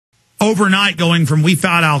overnight going from we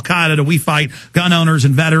fight Al-Qaeda to we fight gun owners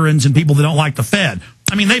and veterans and people that don't like the Fed.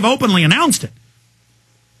 I mean, they've openly announced it.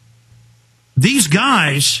 These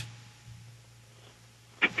guys,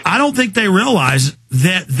 I don't think they realize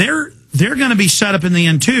that they're going to be set up in the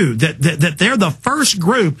end too, that they're the first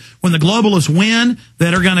group when the globalists win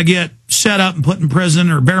that are going to get set up and put in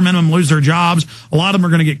prison or bare minimum lose their jobs. A lot of them are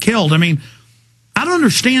going to get killed. I mean, I don't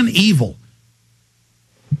understand evil.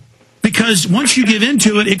 Because once you give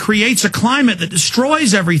into it, it creates a climate that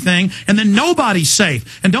destroys everything, and then nobody's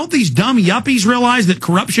safe. And don't these dumb yuppies realize that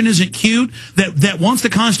corruption isn't cute? That once the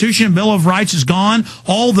Constitution and Bill of Rights is gone,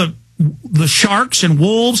 all the sharks and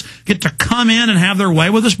wolves get to come in and have their way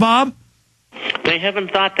with us, Bob? They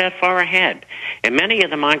haven't thought that far ahead, and many of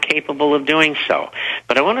them aren't capable of doing so.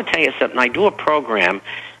 But I want to tell you something. I do a program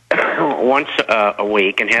once a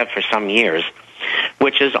week, and have for some years,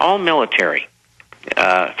 which is all military.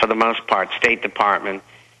 For the most part, State Department,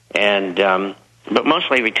 and but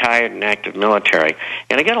mostly retired and active military.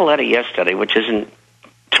 And I got a letter yesterday, which isn't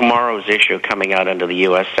tomorrow's issue, coming out under the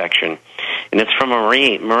U.S. section, and it's from a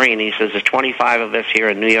Marine. He says there's 25 of us here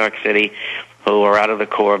in New York City who are out of the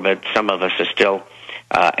Corps, but some of us are still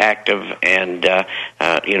active, and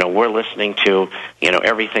we're listening to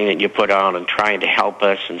everything that you put on and trying to help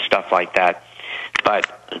us and stuff like that. But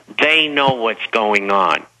they know what's going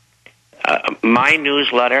on. My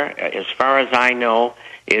newsletter, as far as I know,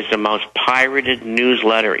 is the most pirated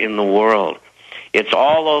newsletter in the world. It's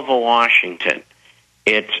all over Washington.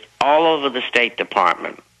 It's all over the State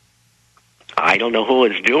Department. I don't know who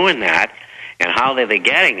is doing that and how they're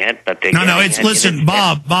getting it, but they're listen,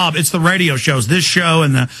 Bob, it's the radio shows, this show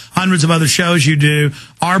and the hundreds of other shows you do,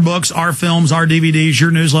 our books, our films, our DVDs,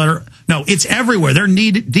 your newsletter. No, it's everywhere. They're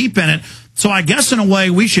deep in it. So I guess in a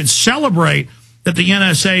way we should celebrate that the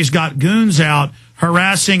NSA's got goons out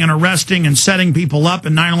harassing and arresting and setting people up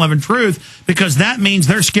in 9/11 Truth, because that means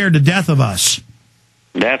they're scared to death of us.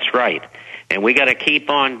 That's right. And we got to keep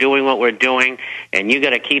on doing what we're doing, and you got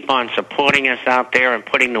to keep on supporting us out there and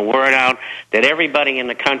putting the word out that everybody in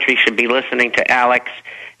the country should be listening to Alex,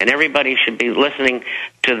 and everybody should be listening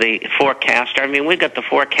to the forecaster. I mean, we've got the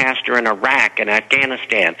forecaster in Iraq and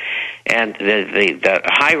Afghanistan, and the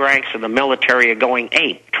high ranks of the military are going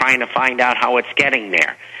ape, trying to find out how it's getting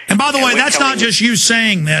there. And by the way, that's not just you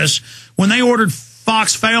saying this. When they ordered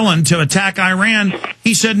Fox Phelan to attack Iran,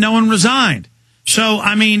 he said no one resigned. So,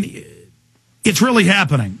 I mean, it's really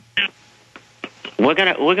happening. We're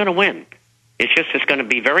gonna win. It's going to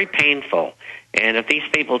be very painful. And if these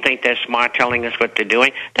people think they're smart telling us what they're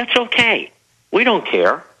doing, that's okay. We don't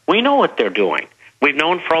care. We know what they're doing. We've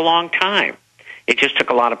known for a long time. It just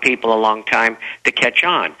took a lot of people a long time to catch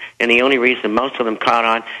on. And the only reason most of them caught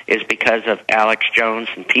on is because of Alex Jones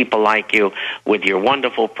and people like you with your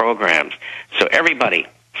wonderful programs. So everybody,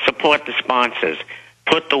 support the sponsors.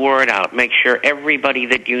 Put the word out. Make sure everybody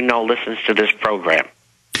that you know listens to this program.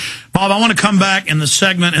 Bob, I want to come back in the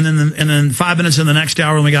segment, and then 5 minutes in the next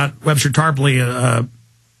hour when we got Webster Tarpley,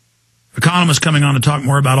 economist, coming on to talk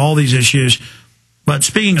more about all these issues. But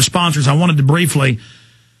speaking of sponsors, I wanted to briefly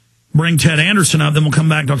bring Ted Anderson up. Then we'll come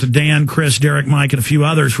back, Dr. Dan, Chris, Derek, Mike, and a few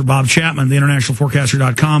others for Bob Chapman,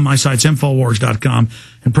 theinternationalforecaster.com, my site's Infowars.com,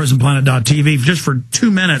 and PrisonPlanet.tv. Just for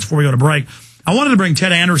 2 minutes before we go to break, I wanted to bring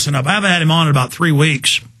Ted Anderson up. I haven't had him on in about 3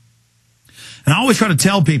 weeks. And I always try to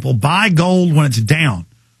tell people, buy gold when it's down.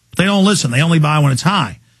 They don't listen. They only buy when it's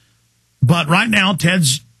high. But right now,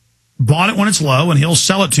 Ted's bought it when it's low, and he'll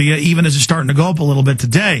sell it to you even as it's starting to go up a little bit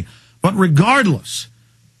today. But regardless,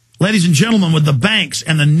 ladies and gentlemen, with the banks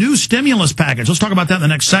and the new stimulus package, let's talk about that in the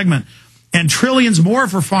next segment, and trillions more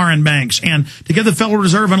for foreign banks, and to give the Federal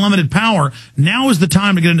Reserve unlimited power, now is the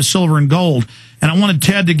time to get into silver and gold. And I wanted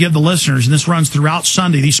Ted to give the listeners, and this runs throughout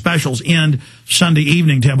Sunday, these specials end Sunday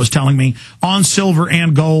evening, Ted was telling me, on silver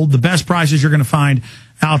and gold, the best prices you're going to find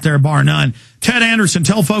out there, bar none. Ted Anderson,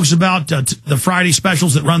 tell folks about the Friday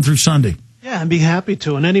specials that run through Sunday. Yeah, I'd be happy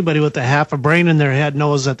to. And anybody with a half a brain in their head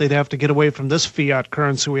knows that they'd have to get away from this fiat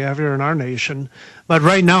currency we have here in our nation. But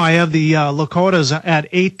right now I have the Lakotas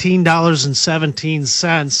at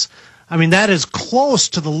 $18.17. I mean, that is close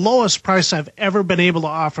to the lowest price I've ever been able to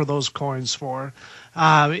offer those coins for.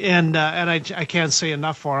 And I can't say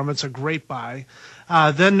enough for them. It's a great buy.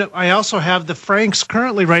 Then I also have the francs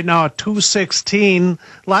currently right now at $2.16.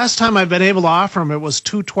 Last time I've been able to offer them, it was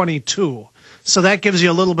 $2.22. So that gives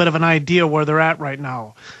you a little bit of an idea where they're at right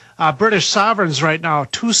now. British sovereigns right now,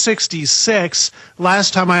 $2.66.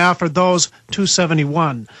 Last time I offered those,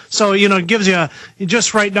 $2.71. So, it gives you,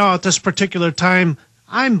 just right now at this particular time,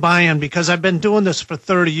 I'm buying because I've been doing this for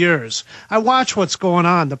 30 years. I watch what's going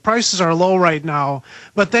on. The prices are low right now,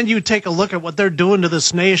 but then you take a look at what they're doing to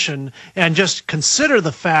this nation and just consider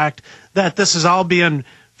the fact that this is all being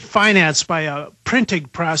financed by a printing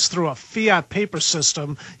press through a fiat paper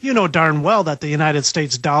system. You know darn well that the United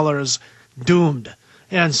States dollar is doomed.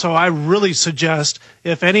 And so I really suggest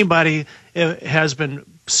if anybody has been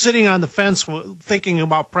sitting on the fence thinking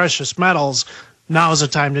about precious metals, now is the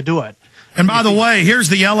time to do it. And by the way, here's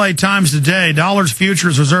the LA Times today. Dollars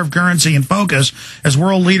futures reserve currency in focus as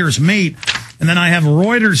world leaders meet. And then I have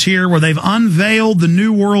Reuters here where they've unveiled the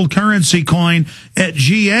new world currency coin at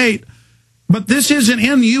G8. But this isn't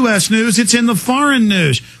in the U.S. news. It's in the foreign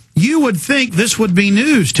news. You would think this would be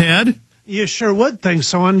news, Ted. You sure would think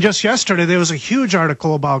so. And just yesterday, there was a huge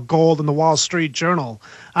article about gold in the Wall Street Journal.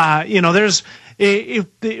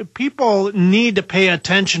 People need to pay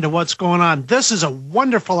attention to what's going on. This is a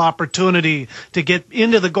wonderful opportunity to get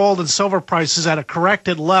into the gold and silver prices at a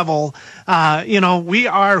corrected level. We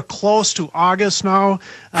are close to August now.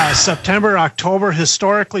 September, October,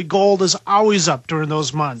 historically, gold is always up during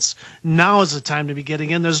those months. Now is the time to be getting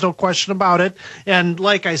in. There's no question about it. And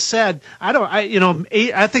like I said, I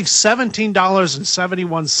think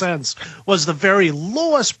 $17.71 was the very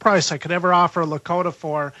lowest price I could ever offer a Lakota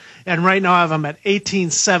for. And right now I have them at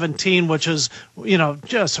 $18.17, which is,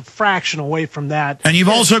 just a fraction away from that. And you've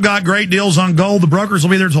also got great deals on gold. The brokers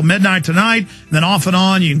will be there until midnight tonight. And then off and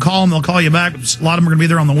on, you can call them. They'll call you back. A lot of them are going to be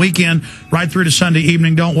there on the weekend, right through to Sunday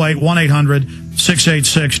evening. Don't wait.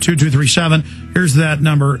 1-800-686-2237. Here's that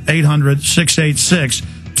number,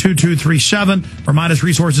 800-686-2237 or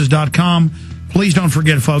MidasResources.com. Please don't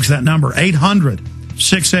forget, folks, that number,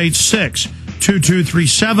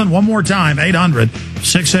 800-686-2237. One more time,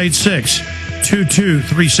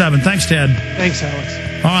 800-686-2237. Thanks, Ted. Thanks,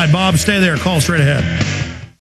 Alex. All right, Bob, stay there. Call straight ahead.